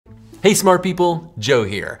Hey smart people, Joe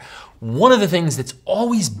here. One of the things that's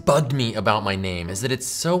always bugged me about my name is that it's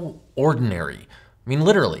so ordinary. I mean,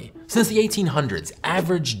 literally, since the 1800s,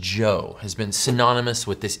 Average Joe has been synonymous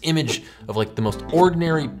with this image of like the most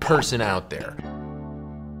ordinary person out there.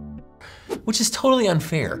 Which is totally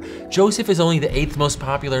unfair. Joseph is only the 8th most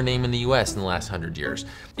popular name in the US in the last 100 years.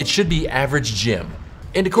 It should be Average Jim.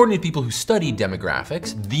 And according to people who study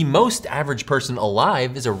demographics, the most average person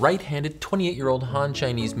alive is a right-handed 28-year-old Han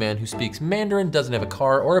Chinese man who speaks Mandarin, doesn't have a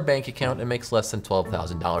car or a bank account, and makes less than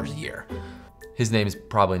 $12,000 a year. His name is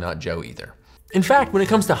probably not Joe either. In fact, when it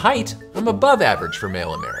comes to height, I'm above average for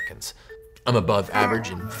male Americans. I'm above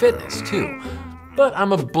average in fitness too, but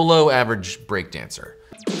I'm a below average breakdancer.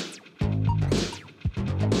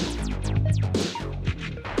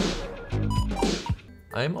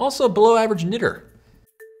 I'm also a below average knitter.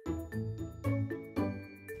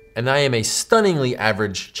 And I am a stunningly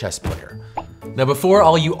average chess player. Now before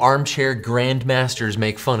all you armchair grandmasters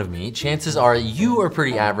make fun of me, chances are you are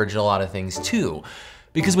pretty average in a lot of things too.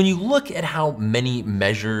 Because when you look at how many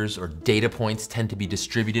measures or data points tend to be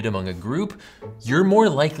distributed among a group, you're more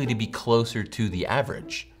likely to be closer to the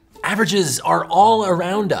average. Averages are all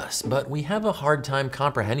around us, but we have a hard time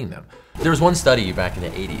comprehending them. There was one study back in the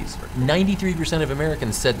 80s where 93% of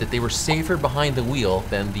Americans said that they were safer behind the wheel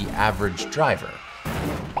than the average driver.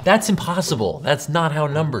 That's impossible. That's not how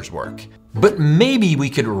numbers work. But maybe we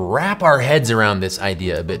could wrap our heads around this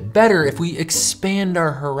idea a bit better if we expand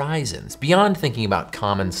our horizons beyond thinking about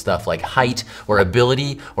common stuff like height or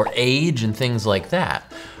ability or age and things like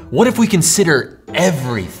that. What if we consider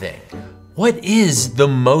everything? What is the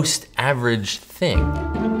most average thing?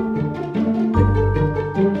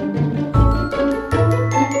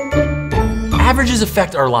 Averages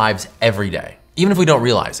affect our lives every day, even if we don't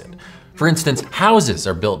realize it. For instance, houses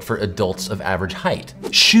are built for adults of average height.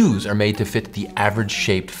 Shoes are made to fit the average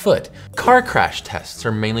shaped foot. Car crash tests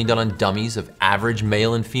are mainly done on dummies of average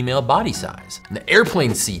male and female body size. And the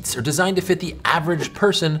airplane seats are designed to fit the average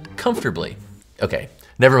person comfortably. Okay,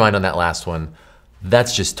 never mind on that last one.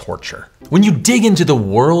 That's just torture. When you dig into the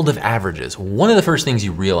world of averages, one of the first things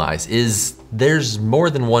you realize is there's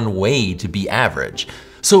more than one way to be average.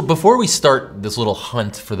 So before we start this little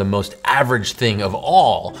hunt for the most average thing of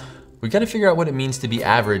all, we gotta figure out what it means to be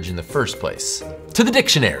average in the first place. To the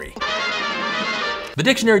dictionary. The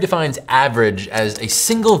dictionary defines average as a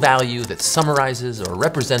single value that summarizes or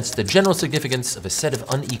represents the general significance of a set of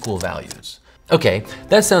unequal values. Okay,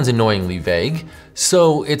 that sounds annoyingly vague.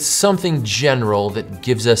 So it's something general that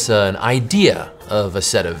gives us an idea of a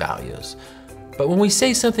set of values. But when we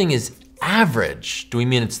say something is average, do we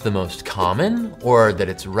mean it's the most common, or that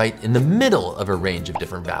it's right in the middle of a range of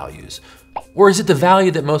different values? Or is it the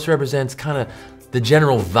value that most represents kind of the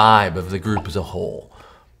general vibe of the group as a whole?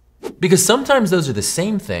 Because sometimes those are the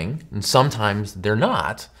same thing, and sometimes they're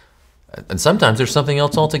not, and sometimes there's something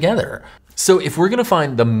else altogether. So if we're gonna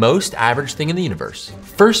find the most average thing in the universe,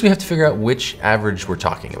 first we have to figure out which average we're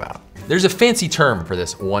talking about. There's a fancy term for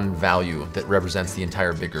this one value that represents the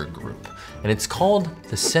entire bigger group, and it's called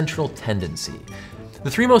the central tendency. The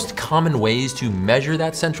three most common ways to measure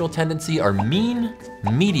that central tendency are mean,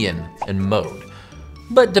 median, and mode.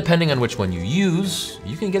 But depending on which one you use,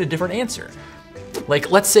 you can get a different answer. Like,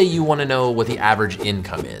 let's say you wanna know what the average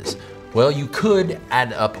income is. Well, you could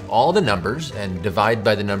add up all the numbers and divide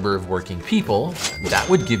by the number of working people. That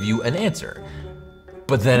would give you an answer.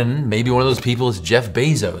 But then maybe one of those people is Jeff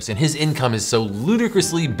Bezos, and his income is so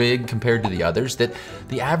ludicrously big compared to the others that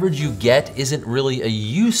the average you get isn't really a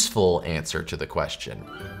useful answer to the question.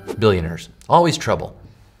 Billionaires, always trouble.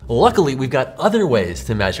 Luckily, we've got other ways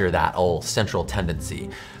to measure that old central tendency.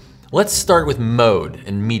 Let's start with mode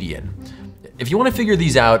and median. If you want to figure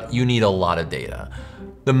these out, you need a lot of data.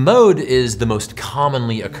 The mode is the most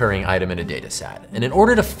commonly occurring item in a data set. And in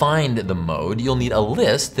order to find the mode, you'll need a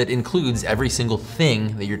list that includes every single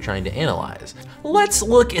thing that you're trying to analyze. Let's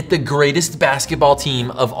look at the greatest basketball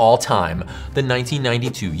team of all time, the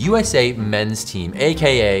 1992 USA men's team,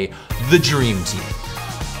 AKA the Dream Team.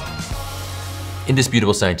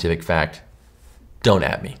 Indisputable scientific fact, don't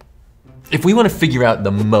at me. If we want to figure out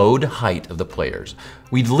the mode height of the players,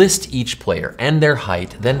 we'd list each player and their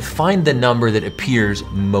height, then find the number that appears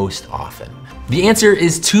most often. The answer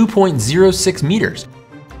is 2.06 meters.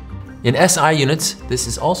 In SI units, this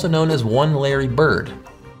is also known as 1 Larry Bird.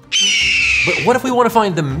 But what if we want to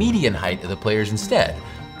find the median height of the players instead?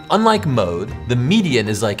 Unlike mode, the median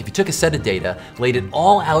is like if you took a set of data, laid it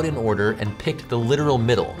all out in order, and picked the literal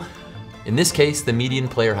middle. In this case, the median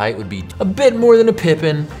player height would be a bit more than a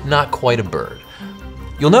pippin, not quite a bird.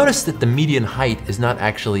 You'll notice that the median height is not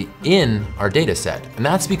actually in our data set, and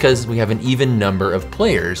that's because we have an even number of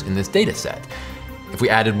players in this data set. If we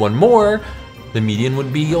added one more, the median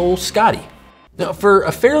would be old Scotty. Now, for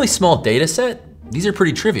a fairly small data set, these are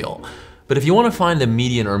pretty trivial. But if you want to find the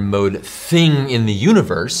median or mode thing in the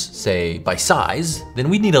universe, say by size, then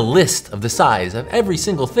we'd need a list of the size of every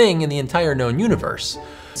single thing in the entire known universe.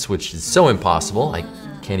 Which is so impossible, I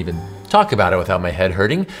can't even talk about it without my head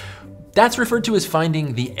hurting. That's referred to as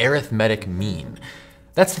finding the arithmetic mean.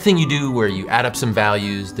 That's the thing you do where you add up some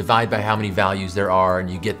values, divide by how many values there are, and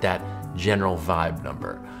you get that general vibe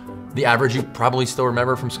number. The average you probably still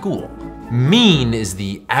remember from school. Mean is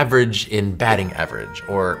the average in batting average,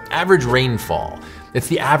 or average rainfall. It's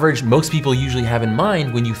the average most people usually have in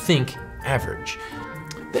mind when you think average.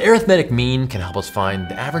 The arithmetic mean can help us find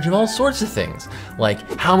the average of all sorts of things,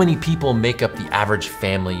 like how many people make up the average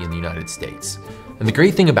family in the United States. And the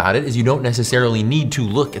great thing about it is you don't necessarily need to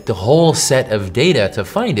look at the whole set of data to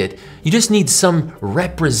find it, you just need some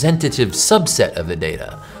representative subset of the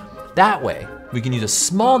data. That way, we can use a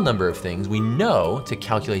small number of things we know to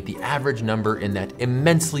calculate the average number in that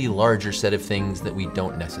immensely larger set of things that we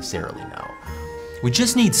don't necessarily know. We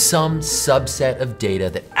just need some subset of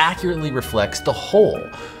data that accurately reflects the whole.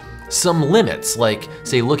 Some limits, like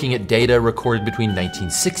say looking at data recorded between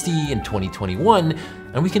 1960 and 2021,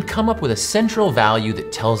 and we can come up with a central value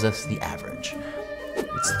that tells us the average.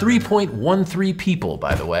 It's 3.13 people,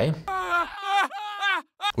 by the way.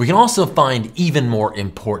 We can also find even more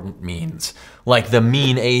important means, like the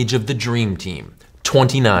mean age of the dream team,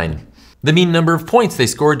 29. The mean number of points they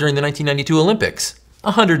scored during the 1992 Olympics,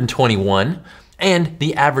 121. And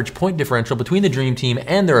the average point differential between the dream team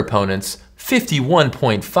and their opponents,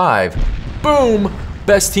 51.5. Boom,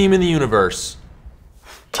 best team in the universe.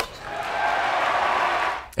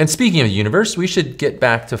 And speaking of the universe, we should get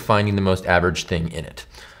back to finding the most average thing in it.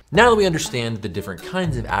 Now that we understand the different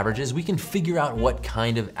kinds of averages, we can figure out what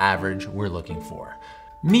kind of average we're looking for.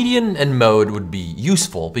 Median and mode would be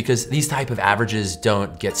useful because these type of averages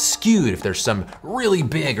don't get skewed if there's some really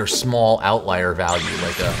big or small outlier value,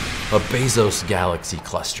 like a Bezos galaxy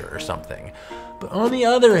cluster or something. But on the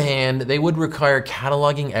other hand, they would require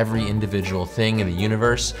cataloging every individual thing in the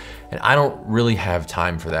universe, and I don't really have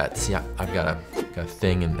time for that. See, I've got a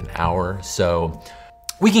thing in an hour, so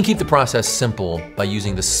we can keep the process simple by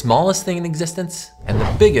using the smallest thing in existence and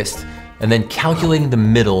the biggest, and then calculating the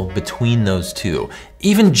middle between those two,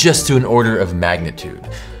 even just to an order of magnitude.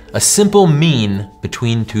 A simple mean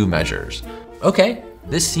between two measures. Okay,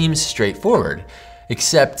 this seems straightforward,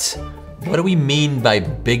 except what do we mean by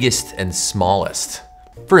biggest and smallest?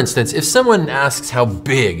 For instance, if someone asks how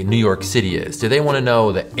big New York City is, do they want to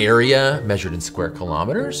know the area measured in square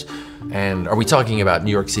kilometers? And are we talking about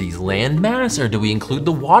New York City's land mass, or do we include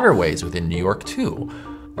the waterways within New York too?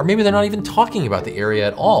 Or maybe they're not even talking about the area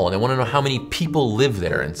at all and they want to know how many people live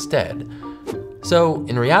there instead. So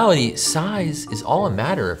in reality, size is all a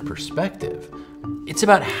matter of perspective. It's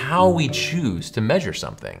about how we choose to measure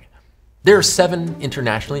something. There are 7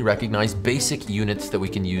 internationally recognized basic units that we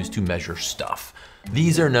can use to measure stuff.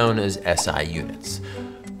 These are known as SI units.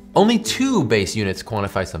 Only 2 base units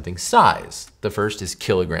quantify something's size. The first is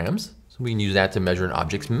kilograms, so we can use that to measure an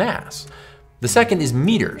object's mass. The second is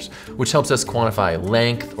meters, which helps us quantify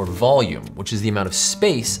length or volume, which is the amount of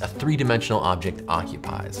space a 3-dimensional object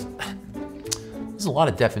occupies. There's a lot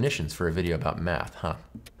of definitions for a video about math, huh?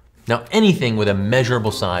 Now, anything with a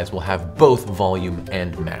measurable size will have both volume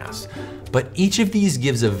and mass, but each of these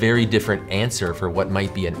gives a very different answer for what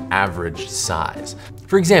might be an average size.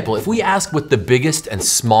 For example, if we ask what the biggest and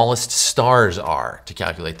smallest stars are to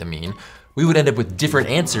calculate the mean, we would end up with different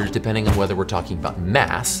answers depending on whether we're talking about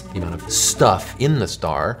mass, the amount of stuff in the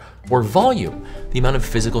star, or volume, the amount of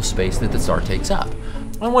physical space that the star takes up.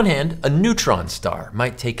 On one hand, a neutron star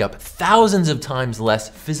might take up thousands of times less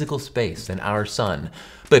physical space than our sun,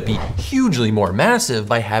 but be hugely more massive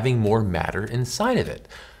by having more matter inside of it.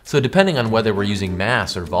 So depending on whether we're using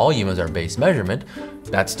mass or volume as our base measurement,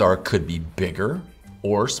 that star could be bigger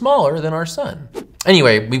or smaller than our sun.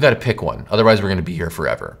 Anyway, we've got to pick one, otherwise we're going to be here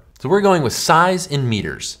forever. So we're going with size in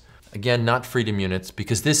meters. Again, not freedom units,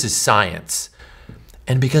 because this is science.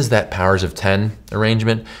 And because that powers of 10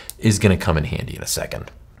 arrangement is gonna come in handy in a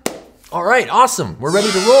second. All right, awesome. We're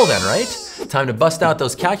ready to roll then, right? Time to bust out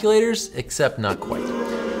those calculators, except not quite.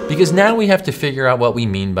 Because now we have to figure out what we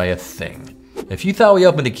mean by a thing. If you thought we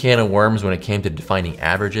opened a can of worms when it came to defining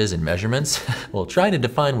averages and measurements, well, trying to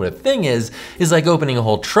define what a thing is like opening a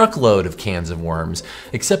whole truckload of cans of worms,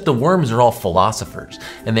 except the worms are all philosophers,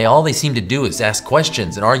 and all they seem to do is ask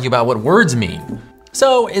questions and argue about what words mean.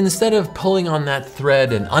 So instead of pulling on that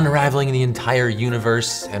thread and unraveling the entire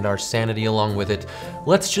universe and our sanity along with it,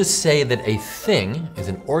 let's just say that a thing is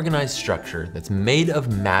an organized structure that's made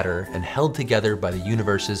of matter and held together by the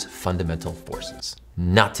universe's fundamental forces.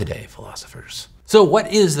 Not today, philosophers. So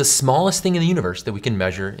what is the smallest thing in the universe that we can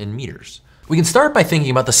measure in meters? We can start by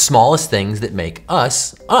thinking about the smallest things that make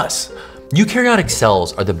us, us. Eukaryotic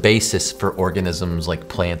cells are the basis for organisms like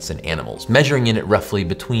plants and animals, measuring in at roughly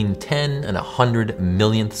between 10 and 100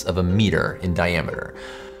 millionths of a meter in diameter.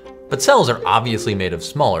 But cells are obviously made of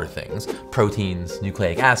smaller things, proteins,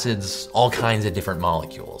 nucleic acids, all kinds of different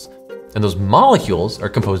molecules. And those molecules are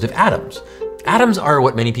composed of atoms. Atoms are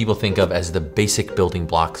what many people think of as the basic building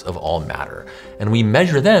blocks of all matter, and we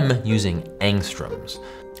measure them using angstroms.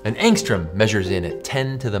 An angstrom measures in at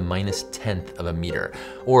 10 to the minus 10th of a meter,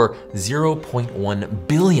 or 0.1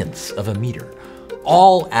 billionths of a meter.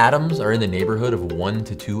 All atoms are in the neighborhood of 1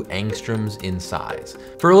 to 2 angstroms in size.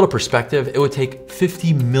 For a little perspective, it would take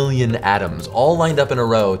 50 million atoms all lined up in a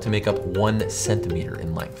row to make up 1 centimeter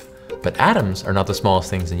in length. But atoms are not the smallest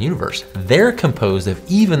things in the universe. They're composed of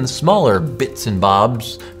even smaller bits and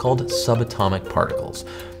bobs called subatomic particles.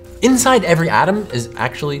 Inside every atom is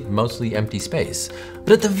actually mostly empty space.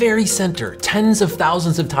 But at the very center, tens of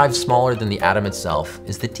thousands of times smaller than the atom itself,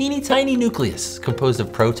 is the teeny tiny nucleus composed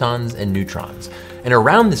of protons and neutrons. And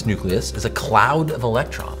around this nucleus is a cloud of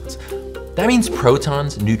electrons. That means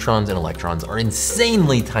protons, neutrons, and electrons are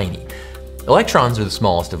insanely tiny. Electrons are the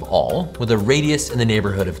smallest of all, with a radius in the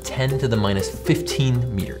neighborhood of 10 to the minus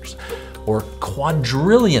 15 meters, or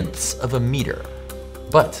quadrillionths of a meter.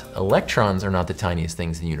 But electrons are not the tiniest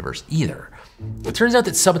things in the universe either. It turns out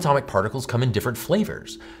that subatomic particles come in different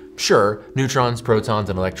flavors. Sure, neutrons, protons,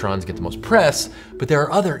 and electrons get the most press, but there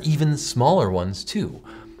are other even smaller ones too.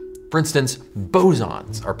 For instance,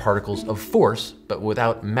 bosons are particles of force, but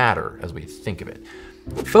without matter as we think of it.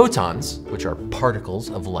 Photons, which are particles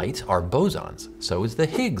of light, are bosons. So is the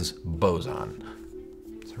Higgs boson.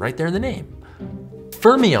 It's right there in the name.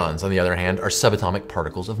 Fermions, on the other hand, are subatomic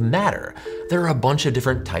particles of matter. There are a bunch of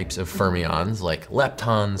different types of fermions, like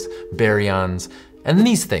leptons, baryons, and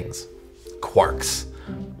these things, quarks.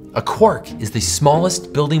 A quark is the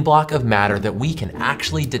smallest building block of matter that we can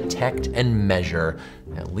actually detect and measure,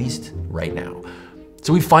 at least right now.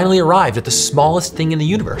 So we finally arrived at the smallest thing in the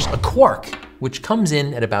universe, a quark, which comes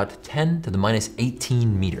in at about 10 to the minus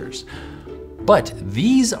 18 meters. But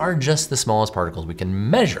these are just the smallest particles we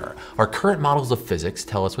can measure. Our current models of physics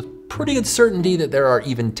tell us with pretty good certainty that there are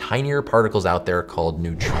even tinier particles out there called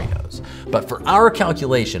neutrinos. But for our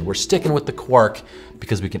calculation, we're sticking with the quark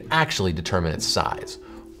because we can actually determine its size.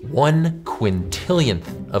 1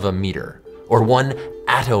 quintillionth of a meter, or 1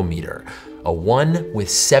 attometer, a 1 with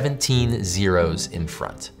 17 zeros in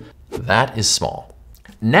front. That is small.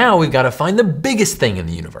 Now we've got to find the biggest thing in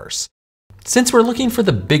the universe. Since we're looking for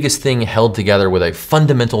the biggest thing held together with a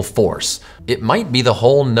fundamental force, it might be the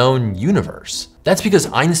whole known universe. That's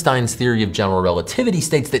because Einstein's theory of general relativity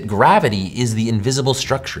states that gravity is the invisible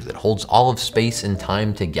structure that holds all of space and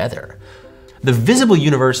time together. The visible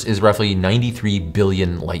universe is roughly 93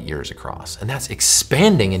 billion light years across, and that's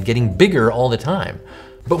expanding and getting bigger all the time.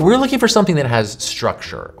 But we're looking for something that has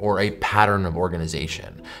structure or a pattern of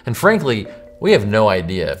organization. And frankly, we have no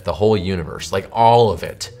idea if the whole universe, like all of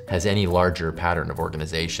it, has any larger pattern of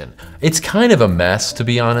organization. It's kind of a mess, to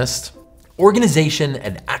be honest. Organization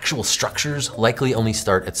and actual structures likely only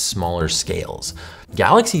start at smaller scales.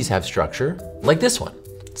 Galaxies have structure, like this one.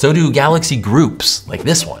 So do galaxy groups, like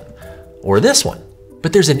this one, or this one.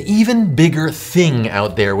 But there's an even bigger thing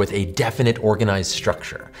out there with a definite organized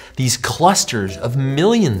structure. These clusters of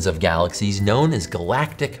millions of galaxies known as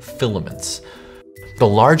galactic filaments. The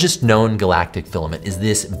largest known galactic filament is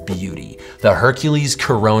this beauty, the Hercules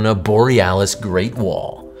Corona Borealis Great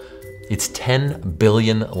Wall. It's 10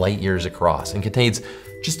 billion light years across and contains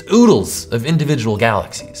just oodles of individual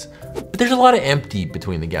galaxies. But there's a lot of empty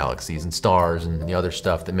between the galaxies and stars and the other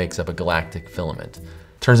stuff that makes up a galactic filament.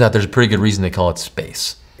 Turns out there's a pretty good reason they call it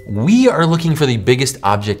space. We are looking for the biggest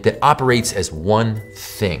object that operates as one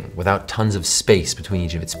thing without tons of space between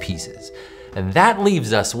each of its pieces. And that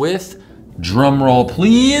leaves us with, drum roll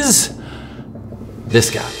please, this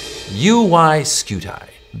guy, UY Scuti,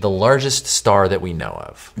 the largest star that we know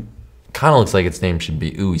of. Kinda looks like its name should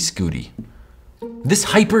be Ooey Scooty. This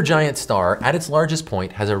hypergiant star, at its largest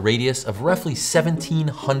point, has a radius of roughly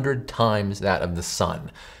 1,700 times that of the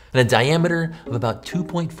sun, and a diameter of about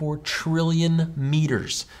 2.4 trillion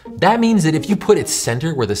meters. That means that if you put its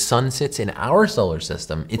center where the sun sits in our solar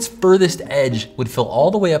system, its furthest edge would fill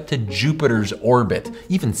all the way up to Jupiter's orbit,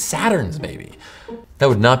 even Saturn's maybe. That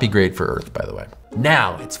would not be great for Earth, by the way.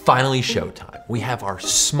 Now it's finally showtime. We have our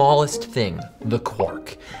smallest thing, the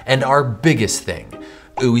quark, and our biggest thing,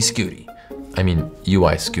 Ui Scuti.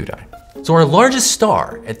 So our largest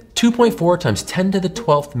star at 2.4 times 10 to the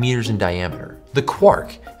 12th meters in diameter, the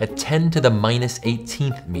quark at 10 to the minus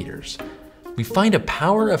 18th meters. We find a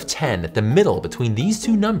power of 10 at the middle between these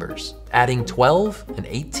two numbers, adding 12 and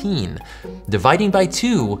 18, dividing by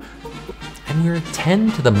 2, and we're at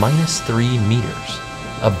 10 to the minus 3 meters,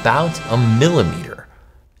 about a millimeter.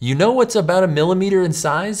 You know what's about a millimeter in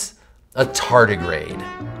size? A tardigrade.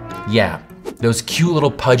 Yeah, those cute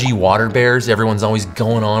little pudgy water bears everyone's always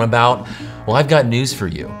going on about. Well, I've got news for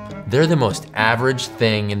you. They're the most average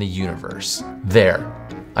thing in the universe. There,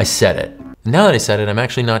 I said it. Now that I said it, I'm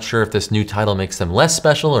actually not sure if this new title makes them less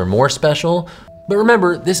special or more special. But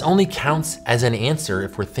remember, this only counts as an answer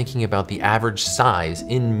if we're thinking about the average size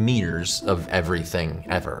in meters of everything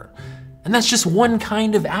ever. And that's just one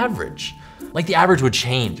kind of average. Like the average would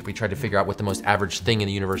change if we tried to figure out what the most average thing in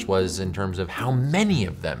the universe was in terms of how many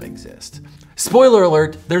of them exist. Spoiler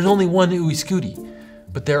alert, there's only one Ui Scuti,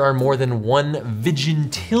 but there are more than 1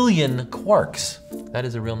 vigintillion quarks. That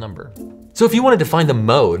is a real number. So if you wanted to find the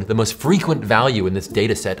mode, the most frequent value in this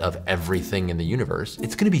data set of everything in the universe,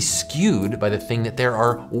 it's gonna be skewed by the thing that there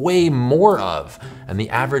are way more of, and the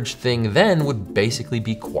average thing then would basically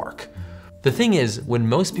be quark. The thing is, when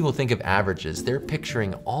most people think of averages, they're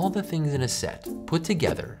picturing all the things in a set put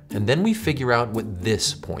together, and then we figure out what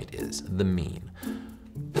this point is, the mean.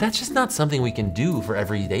 But that's just not something we can do for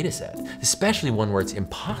every data set, especially one where it's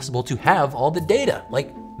impossible to have all the data,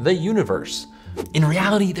 like the universe. In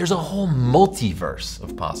reality, there's a whole multiverse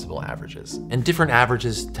of possible averages, and different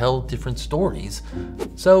averages tell different stories,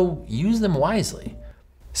 so use them wisely.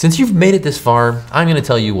 Since you've made it this far, I'm gonna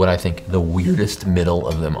tell you what I think the weirdest middle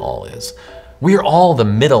of them all is. We're all the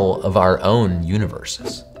middle of our own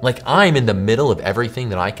universes. Like I'm in the middle of everything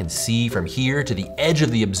that I can see from here to the edge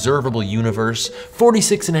of the observable universe,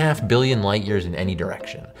 46.5 billion light years in any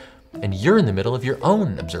direction. And you're in the middle of your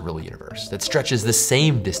own observable universe that stretches the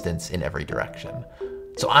same distance in every direction.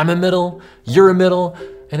 So I'm a middle, you're a middle,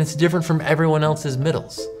 and it's different from everyone else's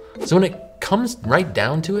middles. So when it comes right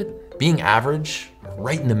down to it, being average,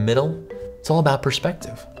 right in the middle, it's all about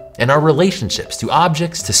perspective and our relationships to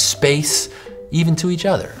objects, to space, even to each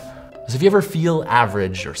other. So if you ever feel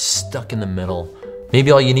average or stuck in the middle, maybe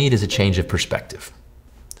all you need is a change of perspective.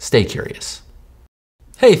 Stay curious.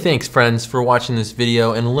 Hey, thanks friends for watching this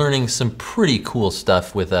video and learning some pretty cool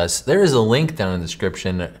stuff with us. There is a link down in the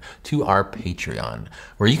description to our Patreon,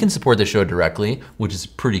 where you can support the show directly, which is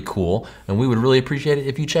pretty cool, and we would really appreciate it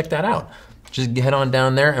if you check that out. Just head on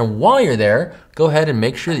down there, and while you're there, go ahead and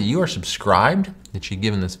make sure that you are subscribed, that you've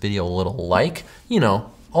given this video a little like, you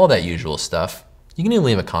know, all that usual stuff. You can even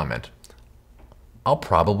leave a comment. I'll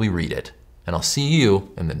probably read it, and I'll see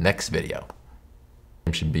you in the next video.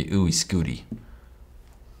 It should be Ui Scuti.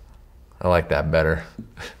 I like that better.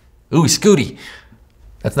 Ui Scuti.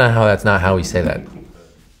 That's not how we say that.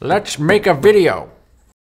 Let's make a video.